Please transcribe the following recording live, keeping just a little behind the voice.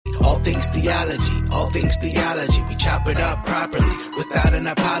things theology, all things theology. We chop it up properly without an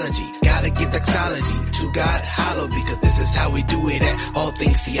apology. Gotta give doxology to God hollow, because this is how we do it at All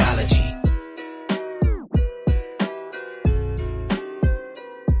Things Theology.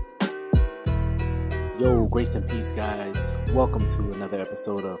 Yo, grace and peace, guys. Welcome to another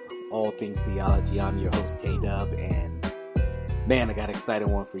episode of All Things Theology. I'm your host, K-Dub, and man, I got an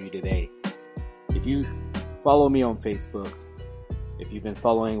exciting one for you today. If you follow me on Facebook, if you've been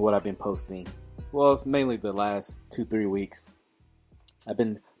following what I've been posting, well, it's mainly the last 2-3 weeks, I've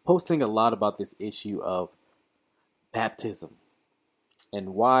been posting a lot about this issue of baptism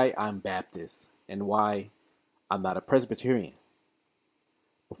and why I'm Baptist and why I'm not a Presbyterian.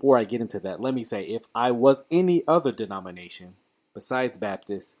 Before I get into that, let me say, if I was any other denomination besides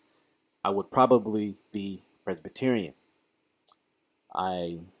Baptist, I would probably be Presbyterian.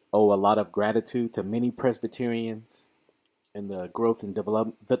 I owe a lot of gratitude to many Presbyterians in the growth and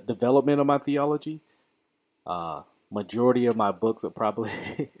development of my theology. Majority of my books are probably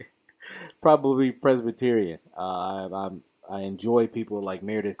Presbyterian. I enjoy people like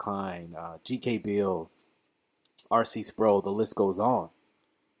Meredith Kline, G.K. Beale, R.C. Sproul. The list goes on.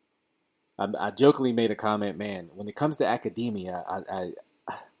 I jokingly made a comment, man, when it comes to academia,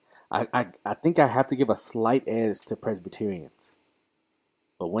 I think I have to give a slight edge to Presbyterians.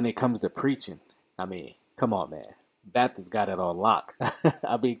 But when it comes to preaching, I mean, come on, man. Baptists got it on lock.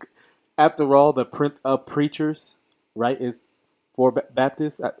 I mean, after all, the print of preachers, right, is for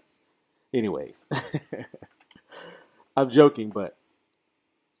Baptists. Anyways, I'm joking, but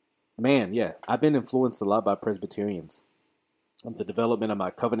man, yeah, I've been influenced a lot by Presbyterians. The development of my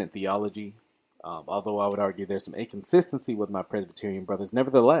covenant theology, although I would argue there's some inconsistency with my Presbyterian brothers.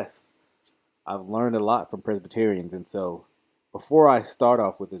 Nevertheless, I've learned a lot from Presbyterians, and so before I start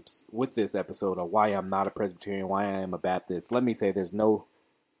off with this episode of why I'm not a Presbyterian, why I am a Baptist, let me say there's no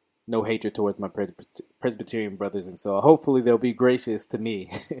hatred towards my Presbyterian brothers, and so hopefully they'll be gracious to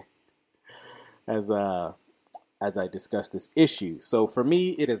me as I discuss this issue. So for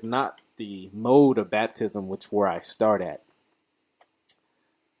me, it is not the mode of baptism where I start at.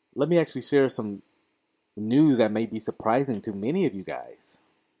 Let me actually share some news that may be surprising to many of you guys.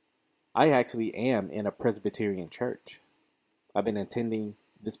 I actually am in a Presbyterian church. I've been attending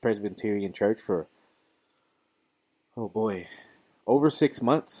this Presbyterian church for, over 6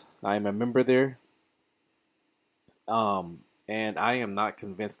 months. I am a member there. And I am not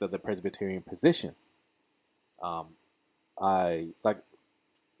convinced of the Presbyterian position. I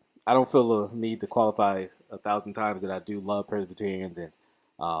don't feel the need to qualify 1,000 times that I do love Presbyterians, and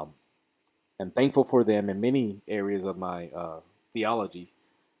I'm thankful for them in many areas of my theology.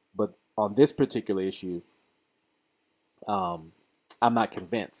 But on this particular issue, I'm not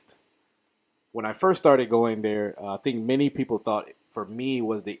convinced. When I first started going there, I think many people thought for me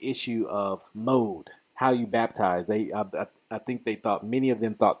was the issue of mode, how you baptize. I think many of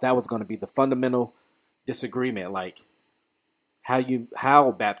them thought that was going to be the fundamental disagreement, like how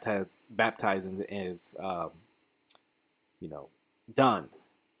baptizing is, done.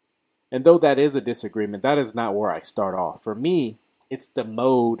 And though that is a disagreement, that is not where I start off. For me, it's the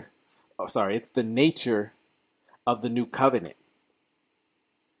nature of the new covenant.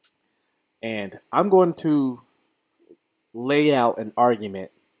 And I'm going to lay out an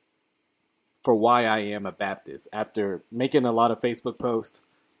argument for why I am a Baptist. After making a lot of Facebook posts,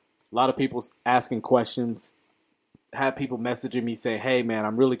 a lot of people asking questions, had people messaging me saying, hey man,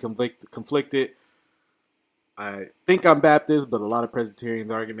 I'm really conflicted. I think I'm Baptist, but a lot of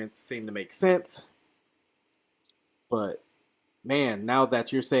Presbyterian arguments seem to make sense. But man, now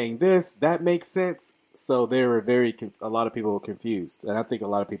that you're saying this, that makes sense. So there were a lot of people were confused, and I think a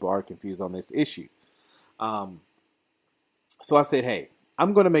lot of people are confused on this issue. So I said, hey,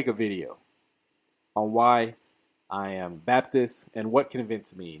 I'm going to make a video on why I am Baptist and what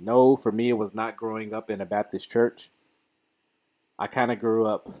convinced me. No, for me, it was not growing up in a Baptist church. I kind of grew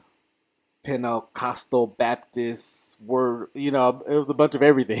up Pentecostal Baptist it was a bunch of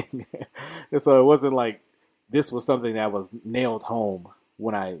everything. And so it wasn't like this was something that was nailed home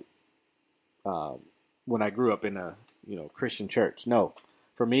when I grew up in a Christian church. No,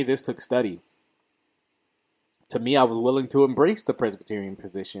 for me, this took study. To me, I was willing to embrace the Presbyterian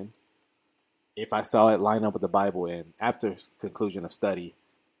position if I saw it line up with the Bible. And after conclusion of study,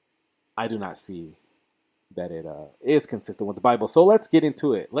 I do not see that it is consistent with the Bible. So let's get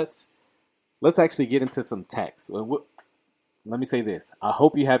into it. Let's actually get into some text. Let me say this. I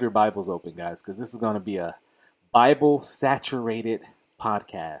hope you have your Bibles open, guys, because this is going to be a Bible-saturated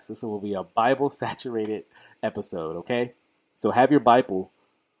podcast. This will be a Bible-saturated episode, okay? So have your Bible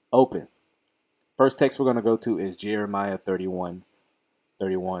open. First text we're going to go to is Jeremiah 31,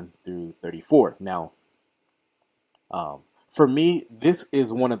 31 through 34. Now, for me, this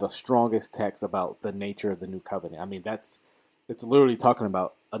is one of the strongest texts about the nature of the new covenant. I mean, it's literally talking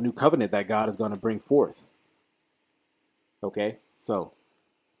about a new covenant that God is going to bring forth. Okay, so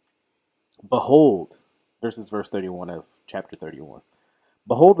behold, this is verse 31 of chapter 31.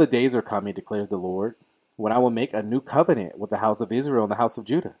 Behold, the days are coming, declares the Lord, when I will make a new covenant with the house of Israel and the house of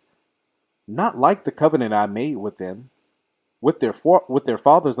Judah. Not like the covenant I made with them, with their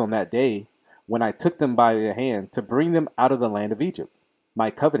fathers on that day, when I took them by the hand to bring them out of the land of Egypt, my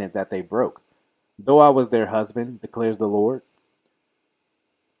covenant that they broke, though I was their husband, declares the Lord.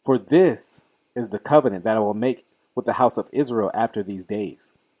 For this is the covenant that I will make with the house of Israel after these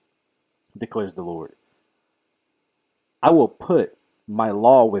days, declares the Lord. I will put my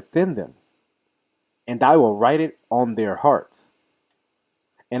law within them, and I will write it on their hearts.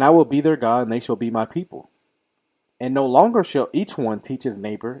 And I will be their God, and they shall be my people. And no longer shall each one teach his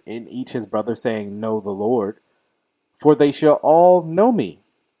neighbor and each his brother, saying, Know the Lord. For they shall all know me,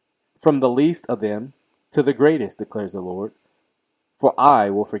 from the least of them to the greatest, declares the Lord. For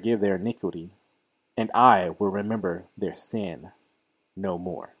I will forgive their iniquity, and I will remember their sin no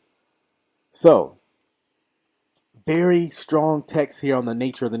more. So, very strong text here on the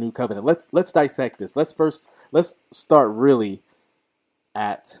nature of the new covenant. Let's dissect this. Let's start really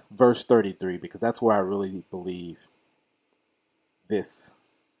at verse 33, because that's where I really believe this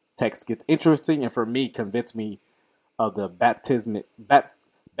text gets interesting, and for me, convinced me of the Baptist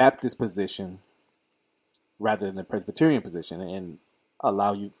position rather than the Presbyterian position, and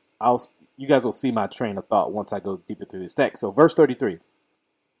you guys will see my train of thought once I go deeper through this text. So verse 33,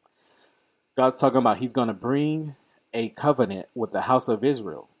 God's talking about he's going to bring a covenant with the house of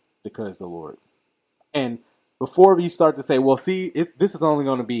Israel, declares the Lord. And before we start to say, well, see, this is only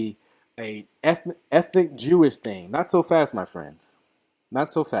going to be a ethnic Jewish thing. Not so fast, my friends.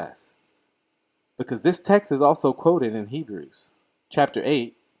 Not so fast. Because this text is also quoted in Hebrews chapter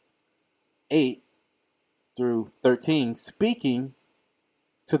 8 through 13, speaking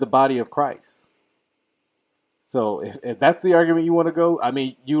to the body of Christ. So if that's the argument you want to go, I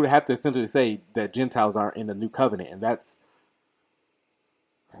mean, you would have to essentially say that Gentiles aren't in the new covenant. And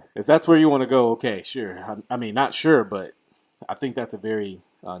if that's where you want to go, okay, sure. I mean, not sure, but I think that's a very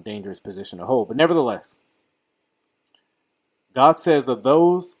dangerous position to hold. But nevertheless, God says of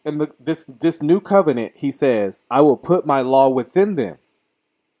those in this new covenant, he says, I will put my law within them,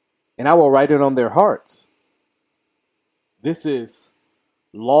 and I will write it on their hearts. This is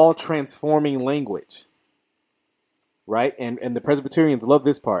law transforming language, right? And the Presbyterians love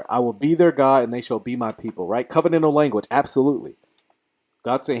this part. I will be their God, and they shall be my people, right? Covenantal language, absolutely.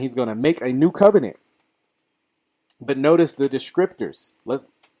 God's saying he's going to make a new covenant. But notice the descriptors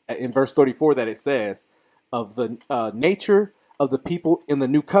in verse 34 that it says of the nature of the people in the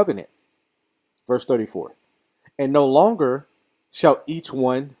new covenant. Verse 34. And no longer shall each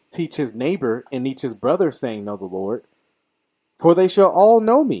one teach his neighbor and each his brother, saying, Know the Lord, for they shall all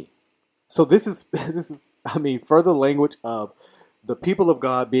know me. So this is further language of the people of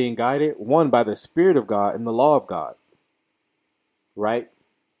God being guided, one, by the Spirit of God and the law of God. Right?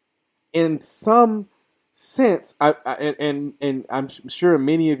 In some sense, and I'm sure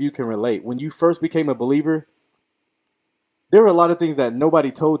many of you can relate, when you first became a believer, there were a lot of things that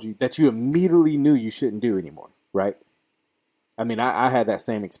nobody told you that you immediately knew you shouldn't do anymore, right? I mean, I had that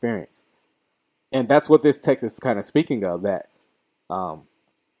same experience. And that's what this text is kind of speaking of, that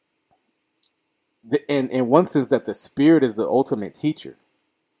in one sense that the Spirit is the ultimate teacher,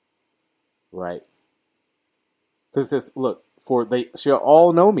 right? Because it says, look, for they shall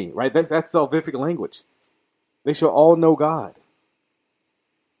all know me, right? That's salvific language. They shall all know God.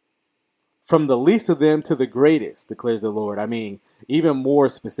 From the least of them to the greatest, declares the Lord. I mean, even more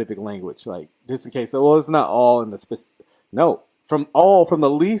specific language, like just in case. Well, it's not all in the specific. No, from the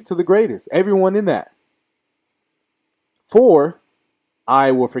least to the greatest, everyone in that. For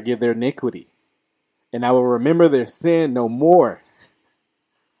I will forgive their iniquity, and I will remember their sin no more.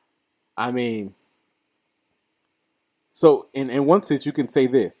 I mean, so in one sense, you can say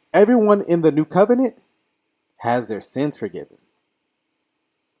this: everyone in the new covenant has their sins forgiven.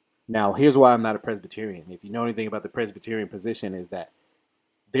 Now, here's why I'm not a Presbyterian. If you know anything about the Presbyterian position, is that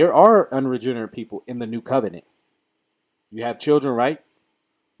there are unregenerate people in the new covenant. You have children, right?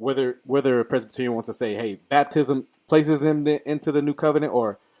 Whether a Presbyterian wants to say, hey, baptism places them into the new covenant,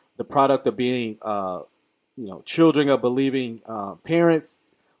 or the product of being, children of believing parents.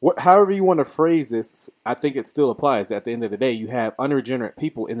 However you want to phrase this, I think it still applies. At the end of the day, you have unregenerate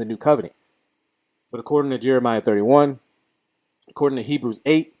people in the new covenant. But according to Jeremiah 31, according to Hebrews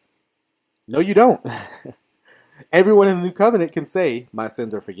 8, no, you don't. Everyone in the new covenant can say, my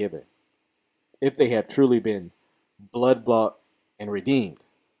sins are forgiven, if they have truly been blood bought and redeemed.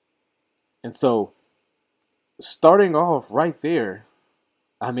 And so, starting off right there,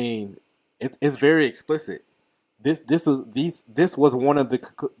 I mean, it's very explicit. This was one of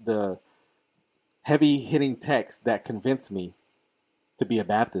the heavy hitting texts that convinced me to be a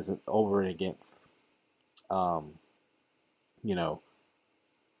Baptist over and against, um, you know,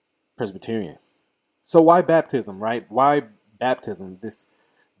 Presbyterian. So why baptism, right? Why baptism? This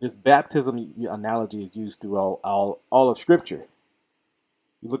baptism analogy is used through all of Scripture.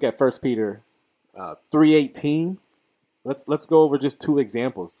 You look at 1 Peter 3:18. Let's go over just two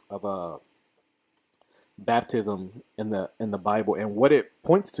examples of baptism in the Bible and what it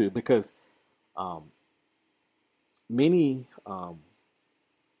points to, because many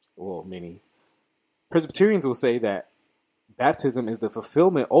Presbyterians will say that baptism is the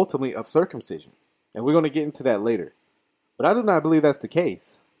fulfillment ultimately of circumcision, and we're going to get into that later. But I do not believe that's the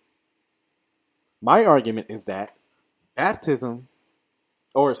case. My argument is that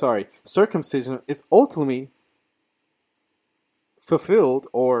circumcision is ultimately fulfilled,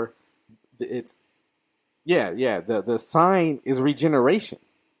 or the sign is regeneration.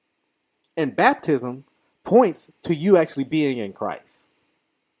 And baptism points to you actually being in Christ.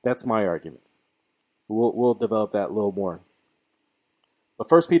 That's my argument. We'll develop that a little more. But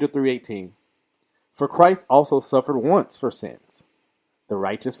 1 Peter 3:18, for Christ also suffered once for sins, the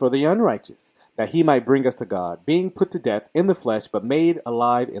righteous for the unrighteous, that he might bring us to God, being put to death in the flesh, but made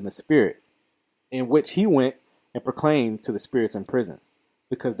alive in the spirit, in which he went and proclaimed to the spirits in prison,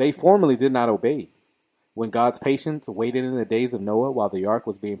 because they formerly did not obey, when God's patience waited in the days of Noah while the ark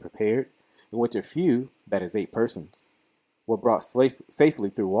was being prepared, in which a few, that is 8 persons, were brought safely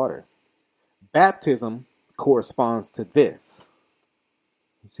through water. Baptism corresponds to this.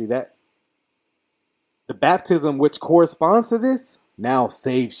 You see that? The baptism which corresponds to this now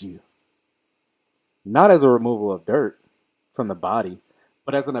saves you. Not as a removal of dirt from the body,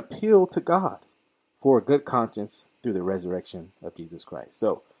 but as an appeal to God for a good conscience through the resurrection of Jesus Christ.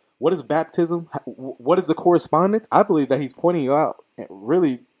 So, what is baptism? What is the correspondence? I believe that he's pointing out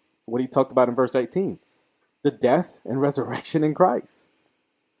really what he talked about in verse 18. The death and resurrection in Christ.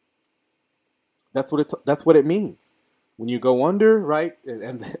 That's what it means. When you go under, right?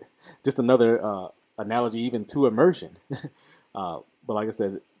 And just another analogy even to immersion. But like I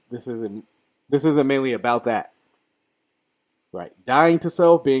said, this isn't mainly about that. Right? Dying to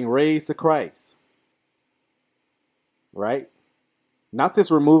self, being raised to Christ. Right? Not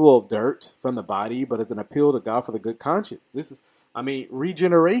this removal of dirt from the body, but as an appeal to God for the good conscience. This is,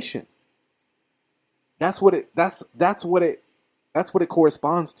 regeneration. That's what it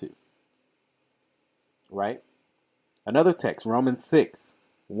corresponds to. Right? Another text, Romans 6,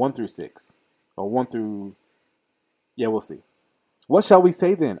 1-6. Or 1 through, we'll see. What shall we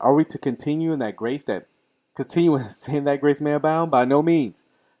say then? Are we to continue in sin that grace may abound? By no means.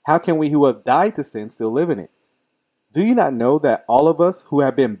 How can we who have died to sin still live in it? Do you not know that all of us who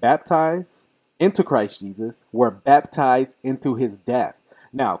have been baptized into Christ Jesus were baptized into his death?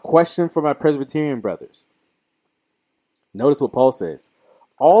 Now, question for my Presbyterian brothers. Notice what Paul says.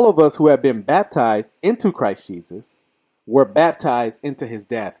 All of us who have been baptized into Christ Jesus were baptized into his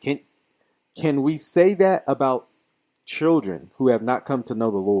death. Can we say that about children who have not come to know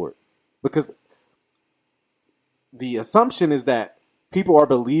the Lord? Because the assumption is that people are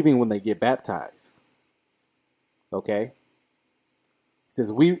believing when they get baptized. Okay? It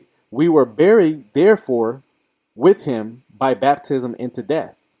says, we were buried, therefore, with him by baptism into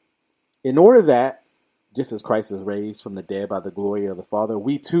death, in order that, just as Christ was raised from the dead by the glory of the Father,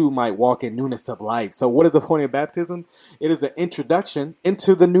 we too might walk in newness of life. So what is the point of baptism? It is an introduction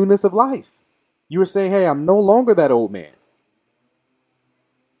into the newness of life. You were saying, hey, I'm no longer that old man.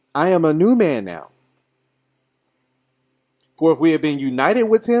 I am a new man now. For if we have been united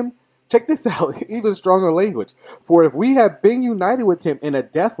with him, check this out, even stronger language. For if we have been united with him in a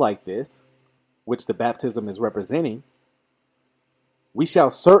death like this, which the baptism is representing, we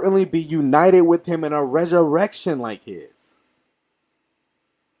shall certainly be united with him in a resurrection like his.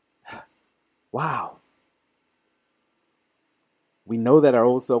 Wow. We know that our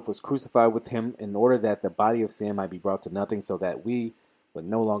old self was crucified with him in order that the body of sin might be brought to nothing, so that we would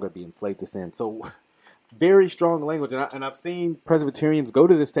no longer be enslaved to sin. So, very strong language. And I've seen Presbyterians go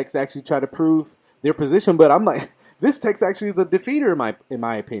to this text to actually try to prove their position, but I'm like, this text actually is a defeater in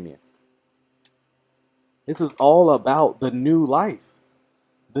my opinion. This is all about the new life.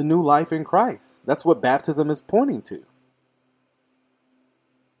 The new life in Christ. That's what baptism is pointing to.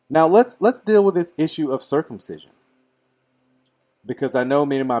 Now let's deal with this issue of circumcision, because I know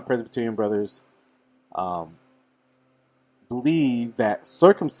many of my Presbyterian brothers believe that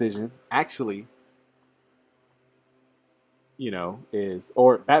circumcision actually, is,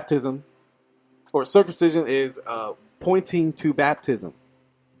 or baptism, or circumcision is pointing to baptism.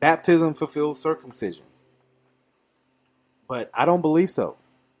 Baptism fulfills circumcision. But I don't believe so.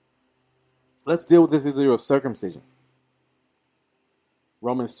 Let's deal with this issue of circumcision.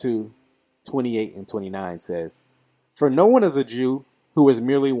 Romans 2:28 and 29 says, "For no one is a Jew who is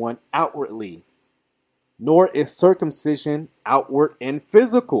merely one outwardly, nor is circumcision outward and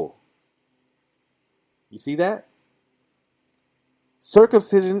physical." You see that?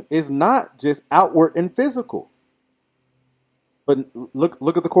 Circumcision is not just outward and physical. But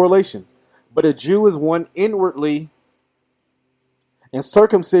look at the correlation. But a Jew is one inwardly, and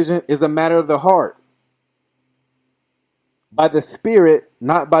circumcision is a matter of the heart, by the Spirit,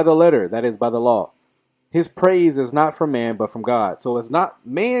 not by the letter, that is, by the law. His praise is not from man, but from God. So it's not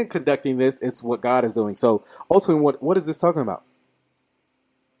man conducting this, it's what God is doing. So ultimately, what is this talking about?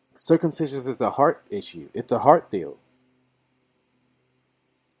 Circumcision is a heart issue. It's a heart deal.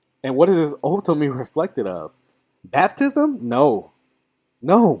 And what is this ultimately reflected of? Baptism? No.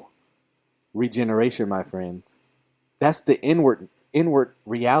 Regeneration, my friends. That's the inward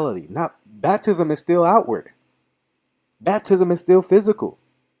reality. Not baptism is still outward. Baptism is still physical.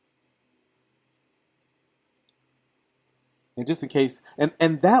 And just in case,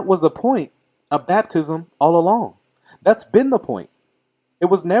 and that was the point of baptism all along. That's been the point. It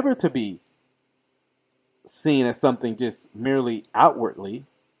was never to be seen as something just merely outwardly.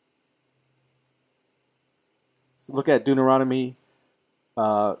 So look at Deuteronomy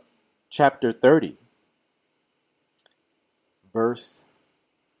chapter 30, verse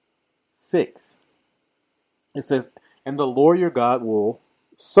 6. It says, "And the Lord your God will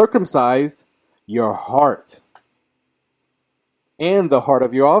circumcise your heart and the heart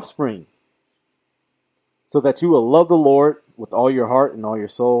of your offspring, so that you will love the Lord with all your heart and all your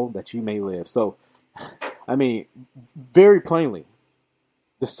soul, that you may live." So, very plainly,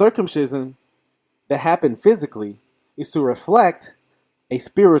 the circumcision that happened physically is to reflect a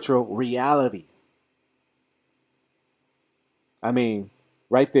spiritual reality.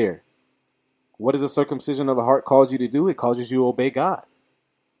 Right there. What does the circumcision of the heart cause you to do? It causes you to obey God.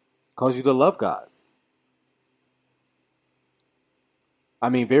 It causes you to love God.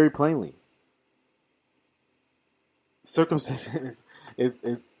 Very plainly. Circumcision is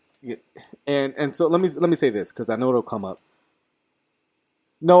and so let me say this, because I know it'll come up.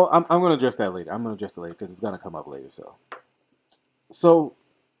 No, I'm going to address that later. I'm going to address it later because it's going to come up later. So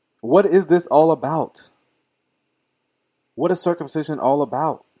what is this all about? What is circumcision all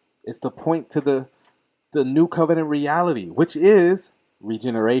about? It's to point to the new covenant reality, which is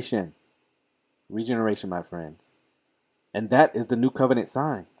regeneration. Regeneration, my friends. And that is the new covenant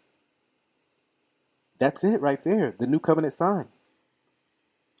sign. That's it right there. The new covenant sign.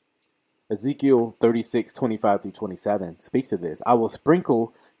 Ezekiel 36:25-27 speaks of this. "I will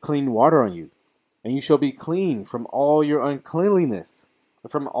sprinkle clean water on you, and you shall be clean from all your uncleanliness.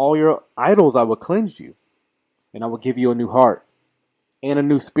 From all your idols I will cleanse you, and I will give you a new heart, and a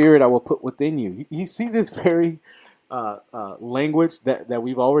new spirit I will put within you." You see this very language that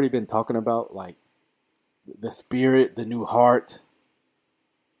we've already been talking about, like the spirit, the new heart,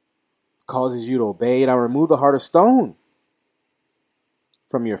 causes you to obey. "And I remove the heart of stone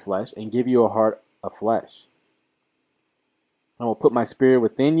from your flesh and give you a heart of flesh. I will put my spirit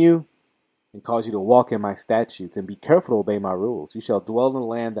within you and cause you to walk in my statutes and be careful to obey my rules. You shall dwell in the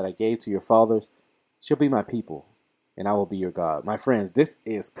land that I gave to your fathers. You shall be my people, and I will be your God." My friends, this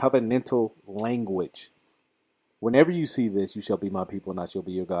is covenantal language. Whenever you see this, "you shall be my people, and I shall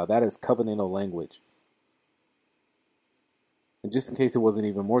be your God," that is covenantal language. And just in case it wasn't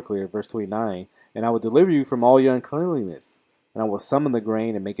even more clear, verse 29, "And I will deliver you from all your uncleanliness, and I will summon the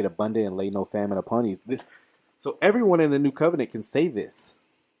grain and make it abundant and lay no famine upon you." So everyone in the new covenant can say this.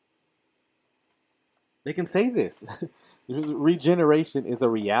 They can say this. Regeneration is a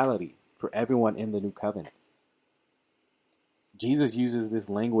reality for everyone in the new covenant. Jesus uses this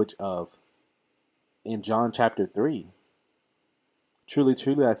language in John chapter 3. "Truly,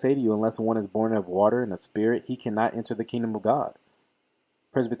 truly, I say to you, unless one is born of water and of spirit, he cannot enter the kingdom of God."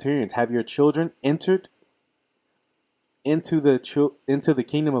 Presbyterians, have your children entered into the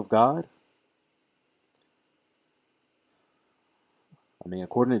kingdom of God?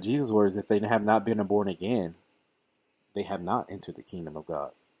 According to Jesus' words, if they have not been born again, they have not entered the kingdom of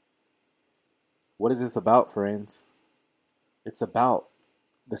God. What is this about, friends? It's about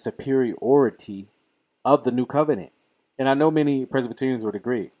the superiority of the new covenant. And I know many Presbyterians would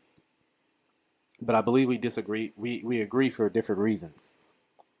agree, but I believe we disagree. We agree for different reasons.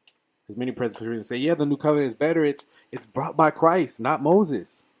 Because many Presbyterians say, yeah, the new covenant is better. It's brought by Christ, not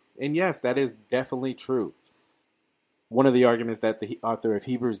Moses. And yes, that is definitely true. One of the arguments that the author of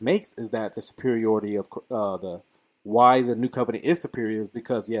Hebrews makes is that the superiority of the why the new covenant is superior is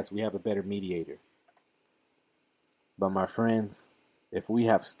because, yes, we have a better mediator. But my friends, if we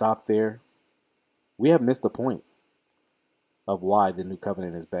have stopped there, we have missed the point of why the new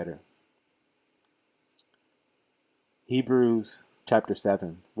covenant is better. Hebrews chapter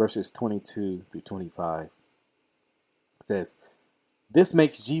 7, verses 22 through 25 says, this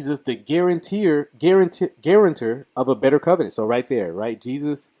makes Jesus the guarantor of a better covenant. So right there, right?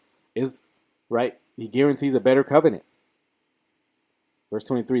 Jesus is, right? He guarantees a better covenant. Verse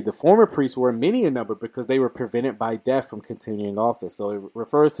 23, the former priests were many in number because they were prevented by death from continuing office. So it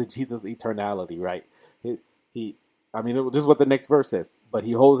refers to Jesus' eternality, right? This is what the next verse says. But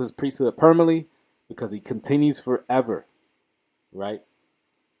he holds his priesthood permanently because he continues forever, right?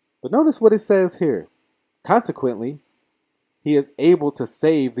 But notice what it says here. Consequently, he is able to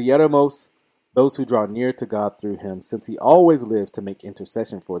save the uttermost those who draw near to God through him, since he always lives to make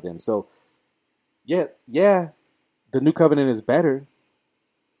intercession for them. So, yeah, the new covenant is better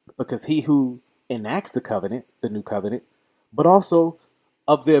because he who enacts the covenant, the new covenant, but also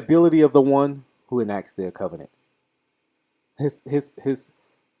of the ability of the one who enacts the covenant. His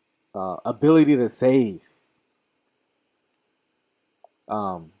ability to save.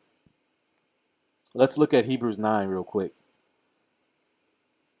 Let's look at Hebrews 9 real quick.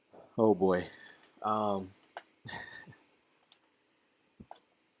 Oh boy.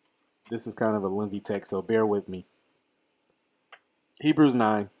 This is kind of a lengthy text, so bear with me. Hebrews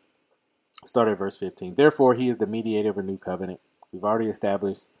 9, start at verse 15. Therefore, he is the mediator of a new covenant. We've already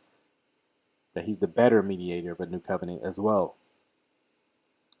established that he's the better mediator of a new covenant as well,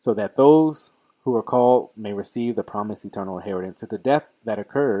 so that those who are called may receive the promised eternal inheritance. It's the death that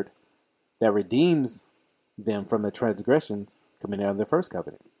occurred that redeems them from the transgressions committed under the first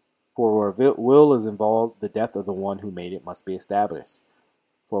covenant. For where will is involved, the death of the one who made it must be established.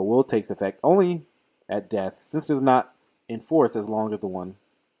 For will takes effect only at death, since it is not in force as long as the one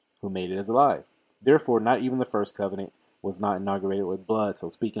who made it is alive. Therefore, not even the first covenant was not inaugurated with blood. So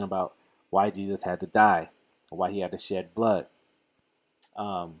speaking about why Jesus had to die, why he had to shed blood.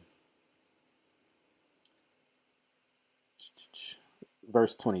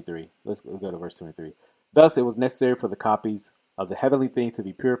 Verse 23. Let's go to verse 23. Thus it was necessary for the copies of the heavenly things to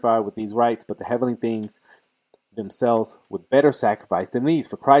be purified with these rites, but the heavenly things themselves with better sacrifice than these.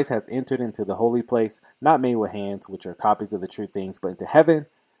 For Christ has entered into the holy place, not made with hands, which are copies of the true things, but into heaven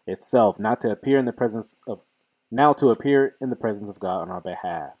itself, now to appear in the presence of God on our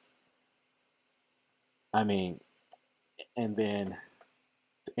behalf. And then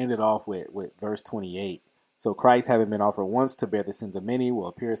to end it off with verse 28. So Christ, having been offered once to bear the sins of many, will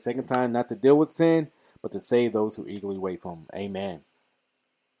appear a second time, not to deal with sin, but to save those who eagerly wait for him. Amen.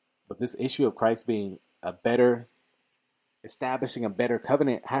 But this issue of Christ being establishing a better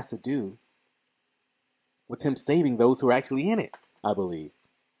covenant has to do with him saving those who are actually in it, I believe.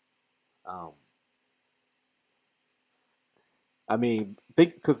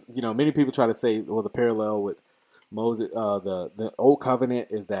 Because many people try to say, well, the parallel with Moses, the old covenant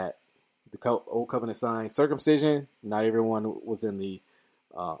is that the old covenant sign circumcision. Not everyone in the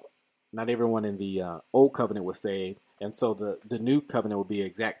old covenant was saved, and so the new covenant will be an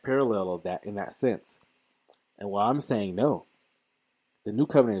exact parallel of that in that sense. And while I'm saying no, the new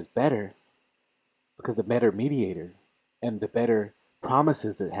covenant is better because the better mediator and the better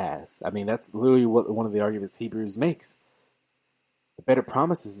promises it has. That's literally what one of the arguments Hebrews makes. The better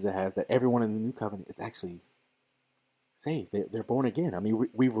promises it has that everyone in the new covenant is actually saved. They're born again.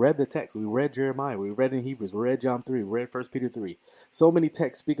 We've read the text. We read Jeremiah. We read in Hebrews. We read John 3. We read 1 Peter 3. So many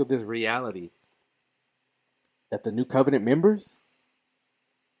texts speak of this reality that the new covenant members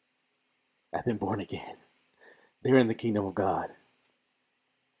have been born again. They're in the kingdom of God.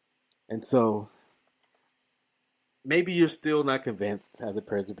 And so maybe you're still not convinced as a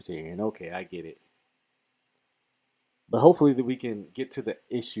Presbyterian. Okay, I get it. But hopefully that we can get to the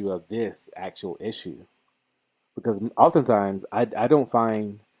issue of this actual issue. Because oftentimes I don't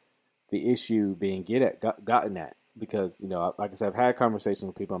find the issue being gotten at. Because, like I said, I've had conversations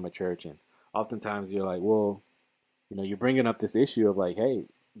with people in my church, and oftentimes you're like, well, you're bringing up this issue of like, hey,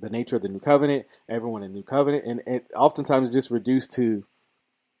 the nature of the new covenant, everyone in the new covenant, and it oftentimes is just reduced to,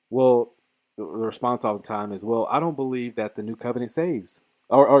 well, the response all the time is, well, I don't believe that the new covenant saves.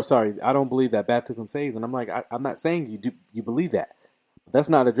 Or sorry, I don't believe that baptism saves. And I'm like, I'm not saying you believe that. But that's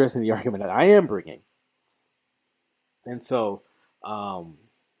not addressing the argument that I am bringing. And so,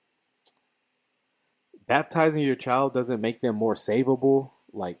 baptizing your child doesn't make them more savable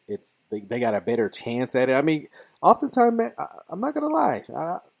like they got a better chance at it. I mean, oftentimes, man, I'm not gonna lie.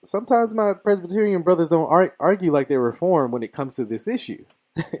 Sometimes my Presbyterian brothers don't argue like they're reformed when it comes to this issue,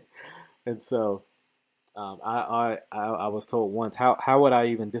 and so I was told once, how would I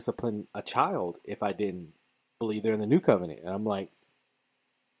even discipline a child if I didn't believe they're in the new covenant? And I'm like,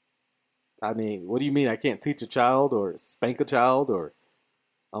 I mean, what do you mean I can't teach a child or spank a child or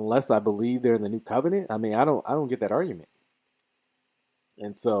unless I believe they're in the new covenant? I mean, I don't get that argument.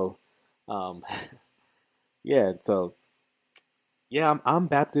 And so, um, yeah, and so yeah, I'm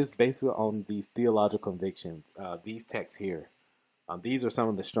Baptist based on these theological convictions. These texts here, these are some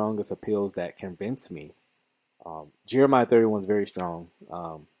of the strongest appeals that convince me. Jeremiah 31 is very strong,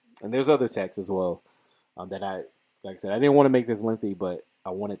 and there's other texts as well that like I said, I didn't want to make this lengthy, but I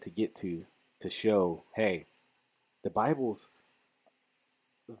wanted to get to show, hey, the Bible's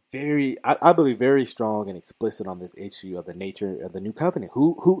I believe very strong and explicit on this issue of the nature of the new covenant.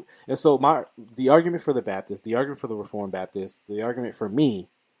 And so the argument for the Baptist, the argument for the Reformed Baptist, the argument for me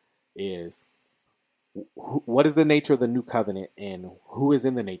is what is the nature of the new covenant and who is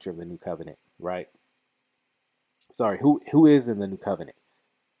in the nature of the new covenant, right? Sorry, who is in the new covenant?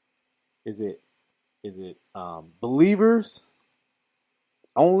 Is it believers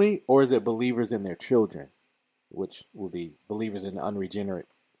only, or is it believers and their children, which will be believers in unregenerate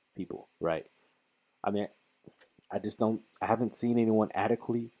people, right? I mean, I haven't seen anyone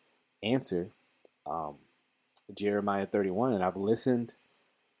adequately answer um, Jeremiah 31, and I've listened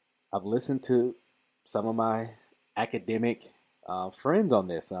to some of my academic friends on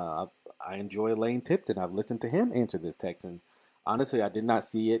this. I enjoy Lane Tipton. I've listened to him answer this text, and honestly, I did not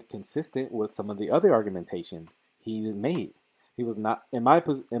see it consistent with some of the other argumentation he made. He was not, in my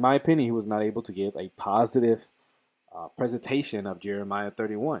opinion, he was not able to give a positive presentation of Jeremiah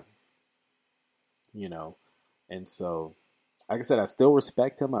 31. You know, and so, like I said, I still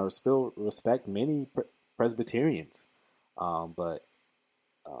respect him. I still respect many Presbyterians, but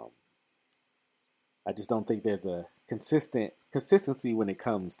um, I just don't think there's a consistency when it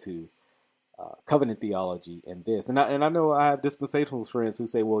comes to covenant theology and this. And I know I have dispensationalist friends who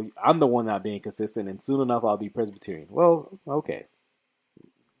say, "Well, I'm the one not being consistent, and soon enough I'll be Presbyterian." Well, okay,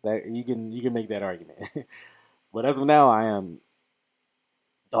 that you can make that argument, but as of now, I am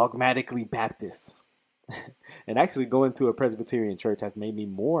dogmatically Baptist. And actually, going to a Presbyterian church has made me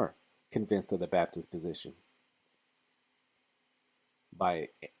more convinced of the Baptist position by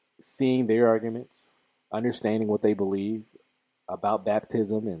seeing their arguments, understanding what they believe about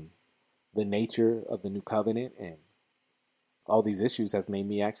baptism and the nature of the new covenant and all these issues has made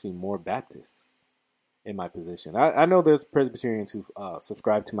me actually more Baptist in my position. I know there's Presbyterians who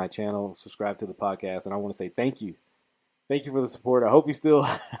subscribe to my channel, subscribe to the podcast, and I want to say thank you. Thank you for the support. I hope you still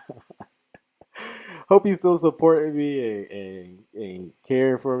hope you still supporting me and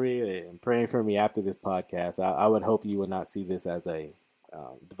caring for me and praying for me after this podcast. I would hope you would not see this as a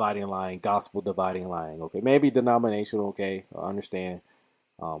dividing line, gospel dividing line. Okay, maybe denominational. Okay, I understand,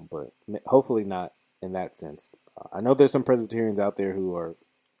 but hopefully not in that sense. I know there's some Presbyterians out there who are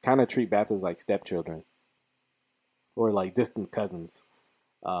kind of treat Baptists like stepchildren or like distant cousins.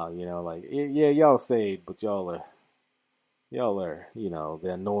 Like yeah, y'all saved, but y'all are, the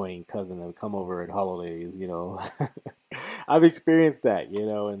annoying cousin that would come over at holidays. I've experienced that,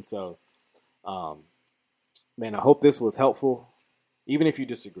 and so, um, man, I hope this was helpful. Even if you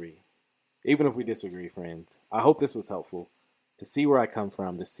disagree, even if we disagree, friends, I hope this was helpful to see where I come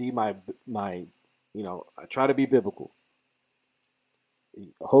from, to see my, I try to be biblical.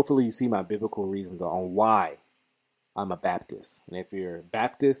 Hopefully you see my biblical reasons on why I'm a Baptist. And if you're a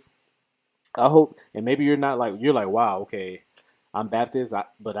Baptist, I hope, and maybe you're like, wow, okay, I'm Baptist,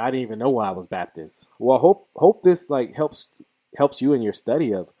 but I didn't even know why I was Baptist. Well, hope this like helps you in your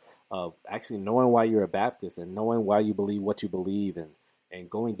study of actually knowing why you're a Baptist and knowing why you believe what you believe and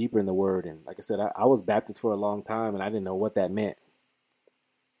going deeper in the Word. And like I said, I was Baptist for a long time and I didn't know what that meant,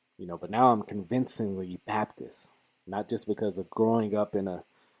 but now I'm convincingly Baptist, not just because of growing up in a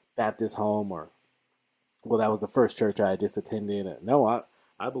Baptist home or, well, that was the first church I had just attended. No,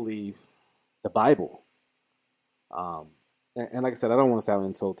 I believe the Bible. And like I said, I don't want to sound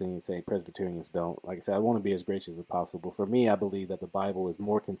insulting and say Presbyterians don't. Like I said, I want to be as gracious as possible. For me, I believe that the Bible is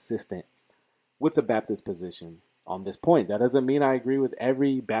more consistent with the Baptist position on this point. That doesn't mean I agree with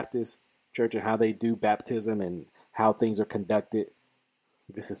every Baptist church and how they do baptism and how things are conducted.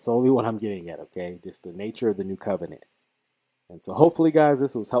 This is solely what I'm getting at, okay? Just the nature of the new covenant. And so hopefully, guys,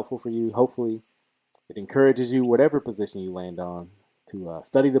 this was helpful for you. Hopefully, it encourages you, whatever position you land on, to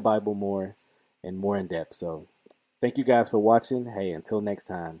study the Bible more and more in depth. So thank you guys for watching. Hey, until next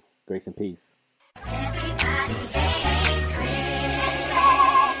time, grace and peace.